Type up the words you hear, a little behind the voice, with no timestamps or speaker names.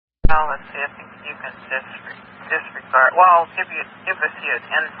Well, let's see. I think you can disregard. Well, I'll give us you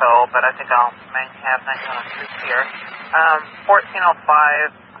info, but I think I'll have 902 here.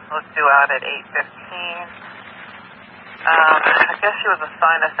 1405. Let's do out at 8:15. I guess she was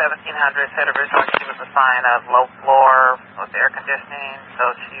assigned a 1700. Said originally she was assigned a low floor with air conditioning,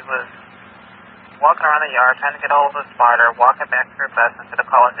 so she was walking around the yard trying to get a hold of the spotter, walking back to her bus instead of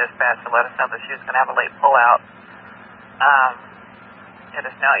calling dispatch to let us know that she was going to have a late pullout. It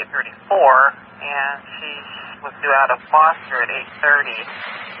is now 8:34, and she was due out of Foster at 8:30.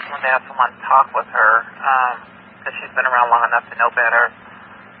 I wanted to have someone talk with her, because she's been around long enough to know better,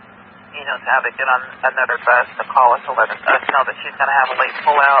 you know, to have to get on another bus to call us to let us know that she's going to have a late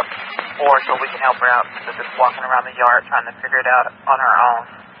pullout, or so we can help her out instead of just walking around the yard trying to figure it out on her own.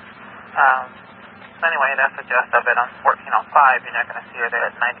 So anyway, that's the gist of it. On 1405, you're not going to see her there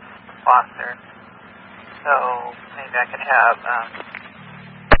at 90 Foster. So maybe I could have...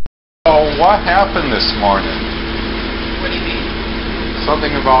 Oh, what happened this morning? What do you mean?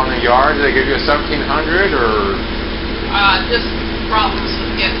 Something about in the yard? Did they give you a 1700 or? Just problems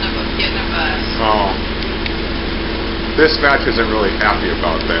with getting a bus. Oh. Dispatch isn't really happy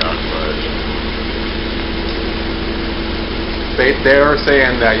about that, but they're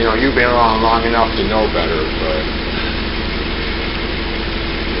saying that, you know, you've been around long enough to know better, but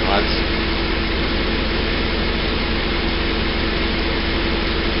you know, that's.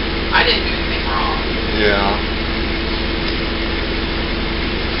 I didn't do anything wrong. Yeah.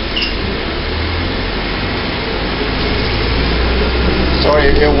 So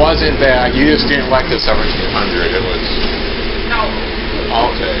it wasn't that you just didn't like the 1700. It was. No.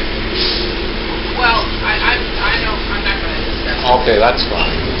 Okay. Well, I know I'm not going to discuss it. Okay, that's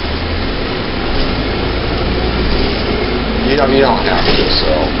fine. You don't have to.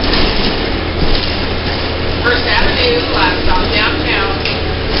 So. First Avenue, last stop downtown.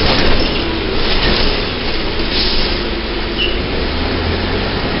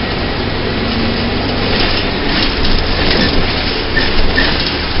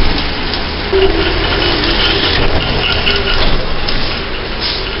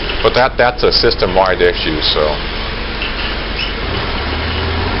 But that's a system-wide issue, so.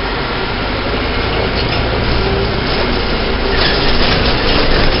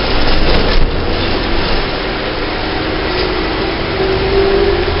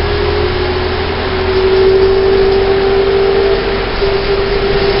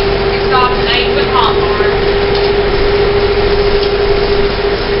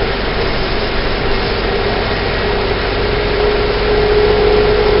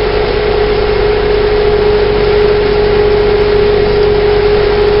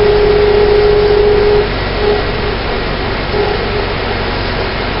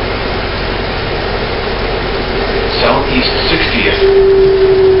 Southeast 60th.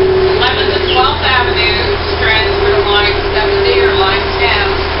 11th and 12th Avenue, transfer to line 70 or line 10.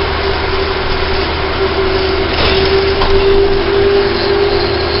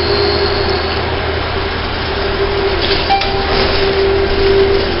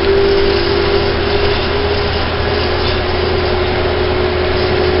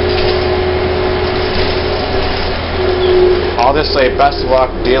 I'll just say best of luck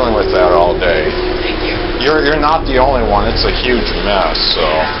dealing with that all day. Thank you. You're not the only one. It's a huge mess. So,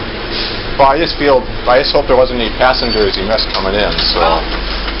 but I just hope there wasn't any passengers you missed coming in. So,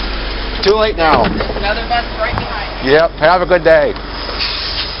 too late now. Another bus right behind. Yep. Have a good day.